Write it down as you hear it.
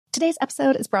Today's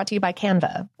episode is brought to you by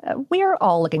Canva. We're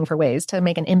all looking for ways to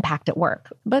make an impact at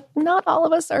work, but not all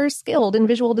of us are skilled in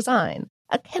visual design.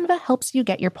 Canva helps you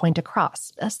get your point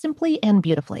across, simply and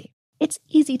beautifully. It's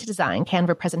easy to design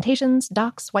Canva presentations,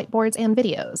 docs, whiteboards, and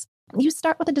videos. You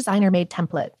start with a designer-made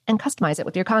template and customize it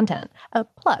with your content.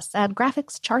 Plus, add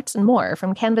graphics, charts, and more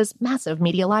from Canva's massive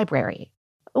media library.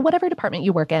 Whatever department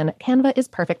you work in, Canva is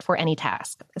perfect for any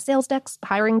task. Sales decks,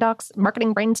 hiring docs,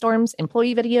 marketing brainstorms,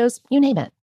 employee videos, you name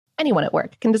it. Anyone at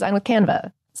work can design with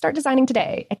Canva. Start designing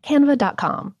today at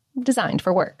canva.com. Designed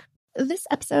for work. This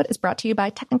episode is brought to you by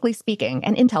Technically Speaking,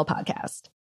 an Intel podcast.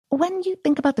 When you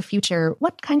think about the future,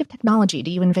 what kind of technology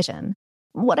do you envision?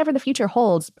 Whatever the future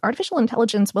holds, artificial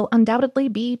intelligence will undoubtedly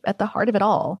be at the heart of it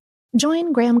all.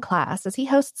 Join Graham Class as he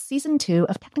hosts Season 2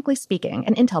 of Technically Speaking,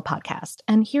 an Intel podcast,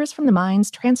 and hears from the minds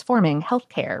transforming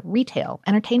healthcare, retail,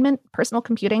 entertainment, personal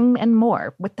computing, and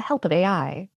more with the help of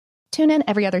AI. Tune in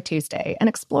every other Tuesday and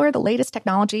explore the latest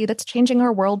technology that's changing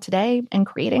our world today and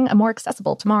creating a more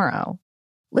accessible tomorrow.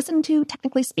 Listen to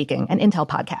Technically Speaking, an Intel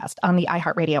podcast on the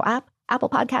iHeartRadio app, Apple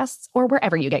Podcasts, or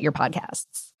wherever you get your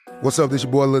podcasts. What's up, this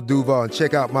your boy Lil Duval, and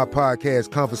check out my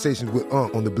podcast, Conversations with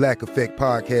Unc, on the Black Effect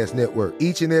Podcast Network.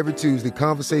 Each and every Tuesday,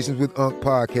 Conversations with Unc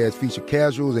podcast feature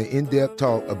casual and in-depth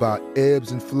talk about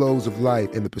ebbs and flows of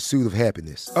life and the pursuit of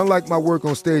happiness. Unlike my work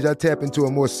on stage, I tap into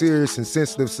a more serious and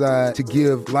sensitive side to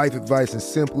give life advice and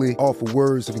simply offer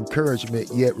words of encouragement,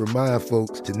 yet remind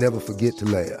folks to never forget to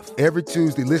laugh. Every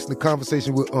Tuesday, listen to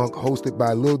Conversation with Unc, hosted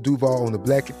by Lil Duval on the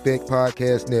Black Effect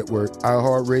Podcast Network,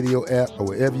 iHeartRadio app, or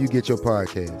wherever you get your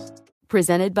podcasts.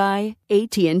 Presented by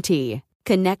AT&T.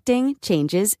 Connecting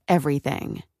changes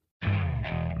everything.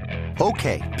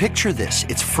 Okay, picture this.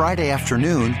 It's Friday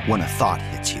afternoon when a thought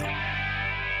hits you.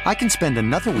 I can spend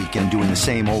another weekend doing the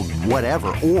same old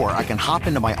whatever, or I can hop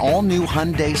into my all-new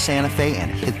Hyundai Santa Fe and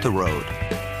hit the road.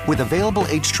 With available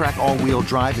H-Track all-wheel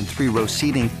drive and 3-row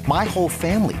seating, my whole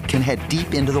family can head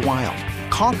deep into the wild.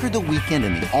 Conquer the weekend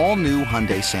in the all-new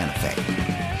Hyundai Santa Fe.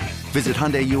 Visit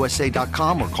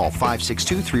HyundaiUSA.com or call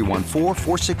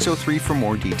 562-314-4603 for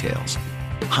more details.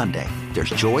 Hyundai, there's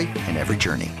joy in every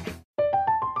journey.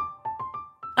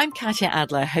 I'm Katya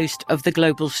Adler, host of The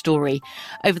Global Story.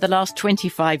 Over the last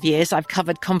 25 years, I've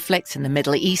covered conflicts in the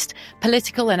Middle East,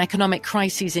 political and economic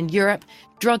crises in Europe,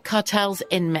 drug cartels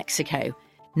in Mexico.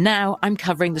 Now I'm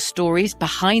covering the stories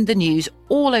behind the news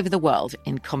all over the world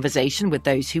in conversation with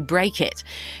those who break it.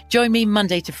 Join me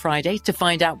Monday to Friday to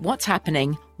find out what's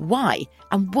happening, why,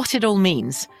 and what it all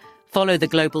means. Follow The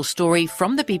Global Story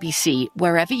from the BBC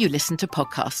wherever you listen to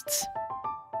podcasts.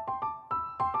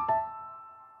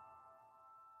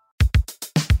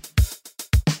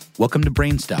 Welcome to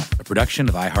Brainstuff, a production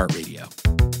of iHeartRadio.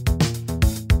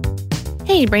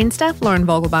 Hey, Brainstuff, Lauren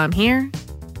Vogelbaum here.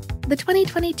 The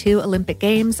 2022 Olympic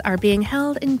Games are being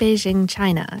held in Beijing,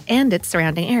 China, and its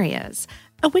surrounding areas,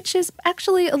 which is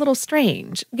actually a little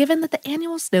strange, given that the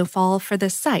annual snowfall for the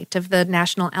site of the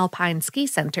National Alpine Ski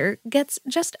Center gets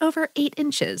just over 8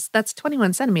 inches, that's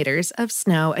 21 centimeters, of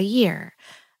snow a year.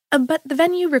 But the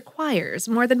venue requires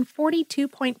more than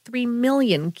 42.3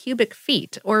 million cubic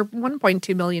feet, or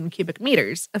 1.2 million cubic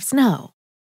meters, of snow.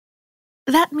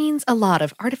 That means a lot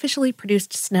of artificially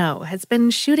produced snow has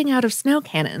been shooting out of snow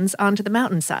cannons onto the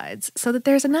mountainsides so that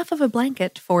there's enough of a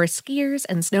blanket for skiers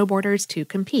and snowboarders to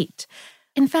compete.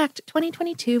 In fact,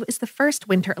 2022 is the first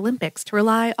Winter Olympics to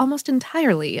rely almost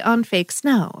entirely on fake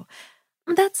snow.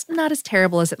 That's not as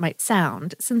terrible as it might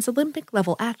sound, since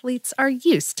Olympic-level athletes are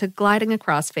used to gliding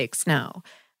across fake snow.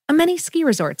 Many ski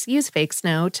resorts use fake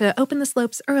snow to open the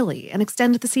slopes early and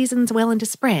extend the seasons well into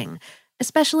spring,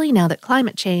 especially now that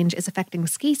climate change is affecting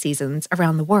ski seasons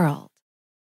around the world.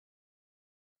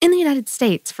 In the United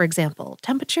States, for example,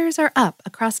 temperatures are up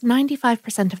across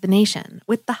 95% of the nation,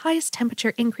 with the highest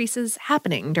temperature increases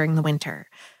happening during the winter.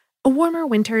 Warmer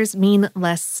winters mean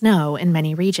less snow in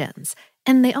many regions,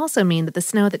 and they also mean that the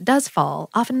snow that does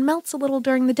fall often melts a little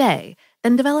during the day,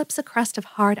 then develops a crust of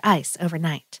hard ice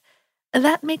overnight.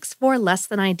 That makes for less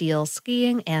than ideal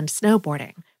skiing and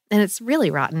snowboarding, and it's really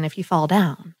rotten if you fall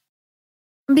down.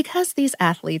 Because these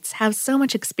athletes have so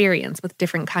much experience with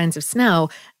different kinds of snow,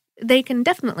 they can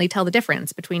definitely tell the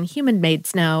difference between human-made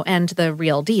snow and the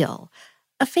real deal.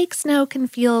 A fake snow can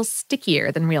feel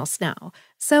stickier than real snow,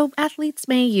 so athletes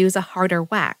may use a harder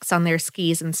wax on their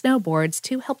skis and snowboards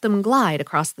to help them glide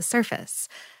across the surface.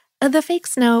 The fake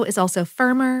snow is also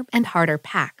firmer and harder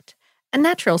packed. A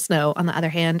natural snow, on the other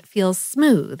hand, feels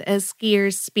smooth as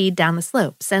skiers speed down the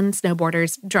slopes and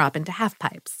snowboarders drop into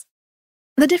halfpipes.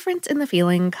 The difference in the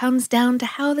feeling comes down to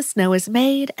how the snow is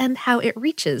made and how it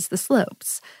reaches the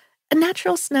slopes.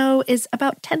 Natural snow is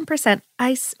about 10%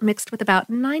 ice mixed with about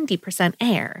 90%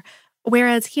 air,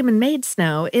 whereas human-made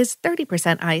snow is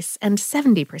 30% ice and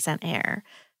 70% air.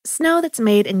 Snow that's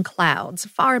made in clouds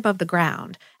far above the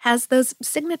ground has those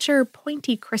signature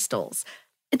pointy crystals.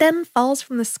 It then falls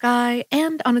from the sky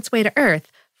and, on its way to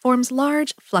Earth, forms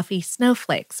large, fluffy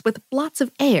snowflakes with lots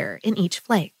of air in each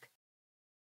flake.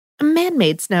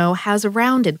 Man-made snow has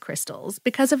rounded crystals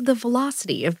because of the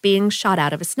velocity of being shot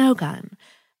out of a snow gun.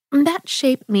 That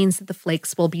shape means that the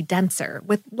flakes will be denser,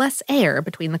 with less air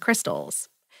between the crystals.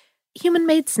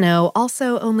 Human-made snow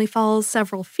also only falls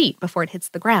several feet before it hits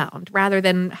the ground, rather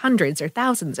than hundreds or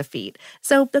thousands of feet,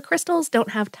 so the crystals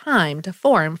don't have time to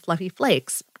form fluffy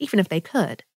flakes, even if they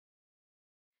could.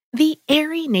 The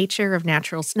airy nature of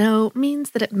natural snow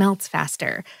means that it melts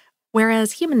faster,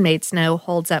 whereas human-made snow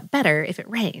holds up better if it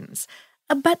rains.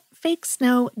 But fake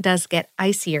snow does get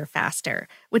icier faster,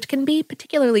 which can be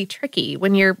particularly tricky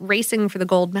when you're racing for the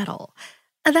gold medal.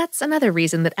 That's another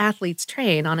reason that athletes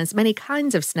train on as many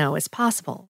kinds of snow as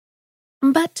possible.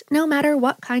 But no matter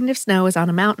what kind of snow is on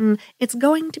a mountain, it's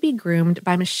going to be groomed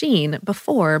by machine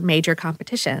before major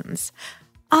competitions.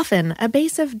 Often, a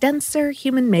base of denser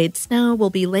human-made snow will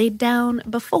be laid down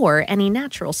before any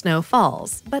natural snow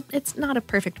falls, but it's not a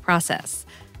perfect process.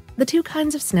 The two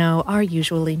kinds of snow are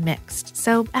usually mixed,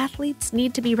 so athletes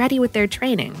need to be ready with their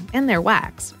training and their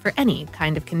wax for any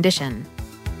kind of condition.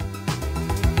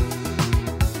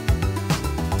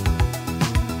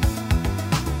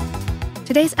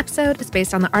 Today's episode is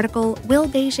based on the article, Will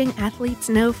Beijing Athletes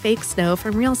Know Fake Snow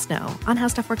from Real Snow on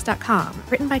HowStuffWorks.com,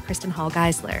 written by Kristen Hall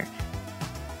Geisler.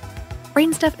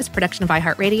 Brainstuff is a production of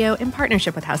iHeartRadio in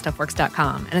partnership with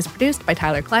HowStuffWorks.com and is produced by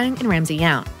Tyler Klang and Ramsey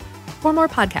Yount. For more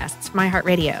podcasts from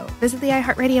iHeartRadio, visit the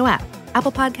iHeartRadio app,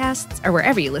 Apple Podcasts, or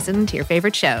wherever you listen to your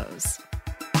favorite shows.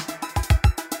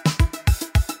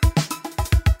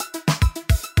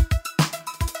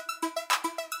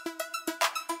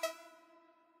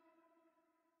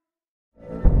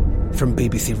 From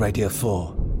BBC Radio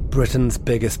 4, Britain's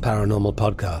biggest paranormal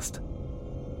podcast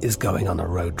is going on a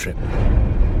road trip.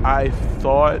 I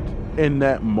thought in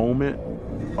that moment,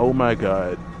 oh my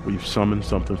God, we've summoned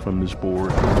something from this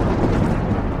board.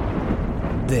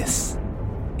 This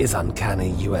is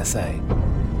Uncanny USA.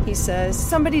 He says,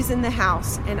 somebody's in the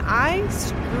house, and I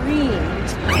screamed.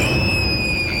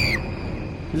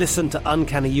 Listen to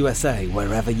Uncanny USA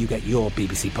wherever you get your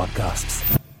BBC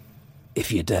podcasts,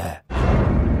 if you dare.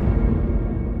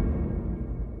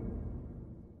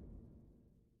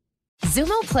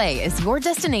 Xumo Play is your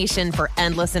destination for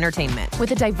endless entertainment.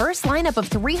 With a diverse lineup of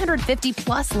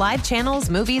 350-plus live channels,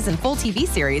 movies, and full TV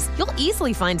series, you'll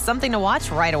easily find something to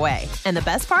watch right away. And the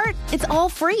best part? It's all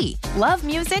free. Love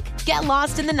music? Get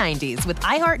lost in the 90s with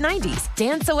iHeart 90s,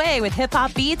 dance away with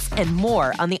hip-hop beats, and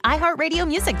more on the iHeartRadio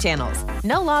music channels.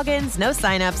 No logins, no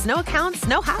signups, no accounts,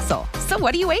 no hassle. So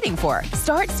what are you waiting for?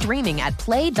 Start streaming at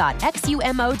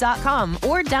play.xumo.com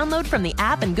or download from the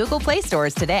app and Google Play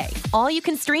stores today. All you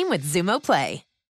can stream with Xumo Play.